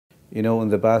You know, in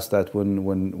the past, that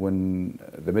when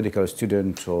the medical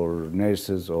students or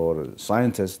nurses or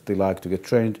scientists, they like to get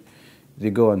trained, they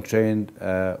go and train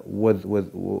with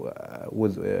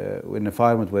an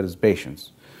environment where there's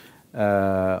patients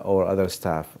or other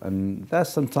staff, and that's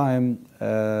sometimes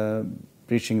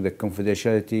breaching the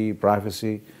confidentiality,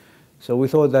 privacy. So we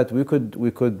thought that we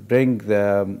could bring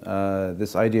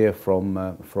this idea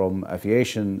from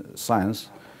aviation science,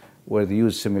 where they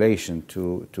use simulation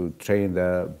to train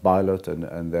the pilot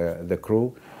and the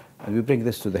crew, and we bring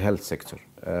this to the health sector.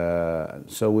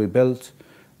 So we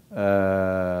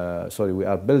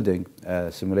are building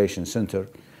a simulation center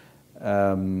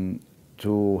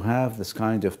to have this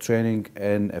kind of training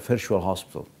in a virtual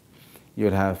hospital.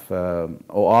 You'll have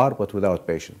OR, but without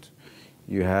patients.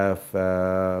 You have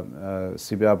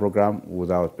CPR program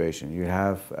without patient. You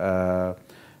have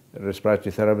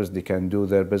respiratory therapists, they can do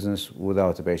their business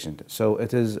without a patient. So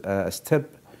it is a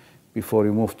step before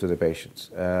you move to the patients.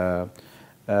 Not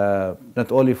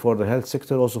only for the health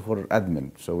sector, also for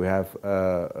admin. So we have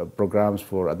programs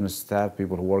for admin staff,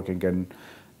 people who are working in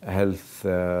health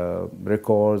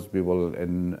records, people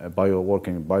in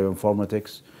working in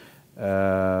bioinformatics.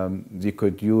 They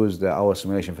could use our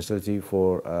simulation facility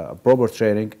for proper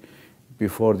training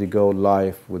before they go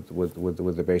live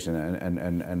with the patient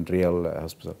and real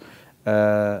hospital.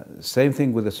 Same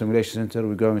thing with the simulation center.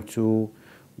 We're going to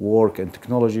work in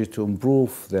technology to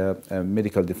improve the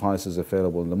medical devices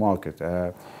available in the market.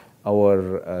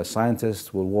 Our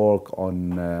scientists will work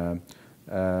on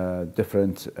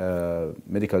different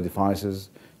medical devices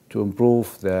to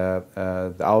improve the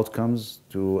outcomes,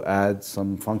 to add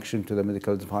some function to the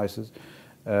medical devices.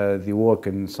 They work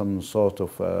in some sort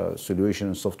of solution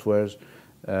and softwares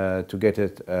to get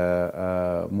it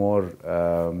more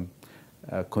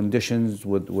conditions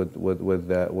with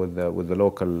the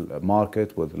local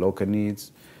market, with local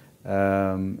needs.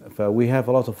 So we have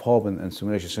a lot of hope in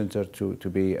Simulation Center to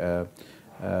be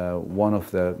one of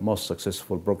the most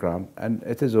successful program, and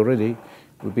it is already.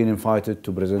 We've been invited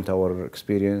to present our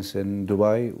experience in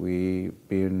Dubai. We've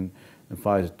been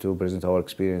invited to present our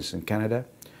experience in Canada.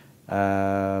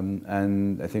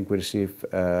 And I think we received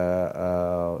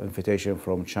invitation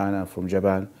from China, from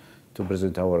Japan, to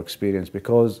present our experience,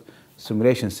 because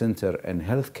simulation center in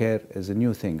healthcare is a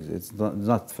new thing. It's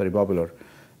not very popular,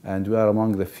 and we are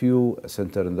among the few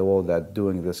centers in the world that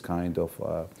doing this kind of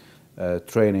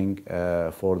training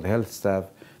for the health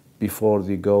staff before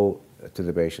they go to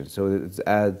the patient. So it's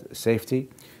add safety.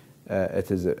 It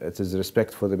is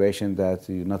respect for the patient, that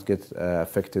you not get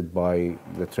affected by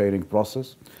the training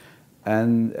process,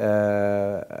 and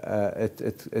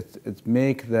it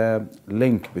make the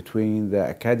link between the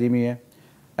academia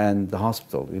and the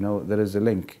hospital. You know, there is a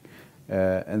link.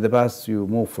 In the past, you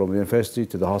move from the university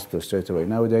to the hospital straight away.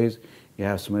 Nowadays, you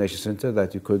have simulation center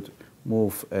that you could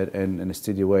move in a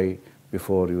steady way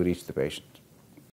before you reach the patient.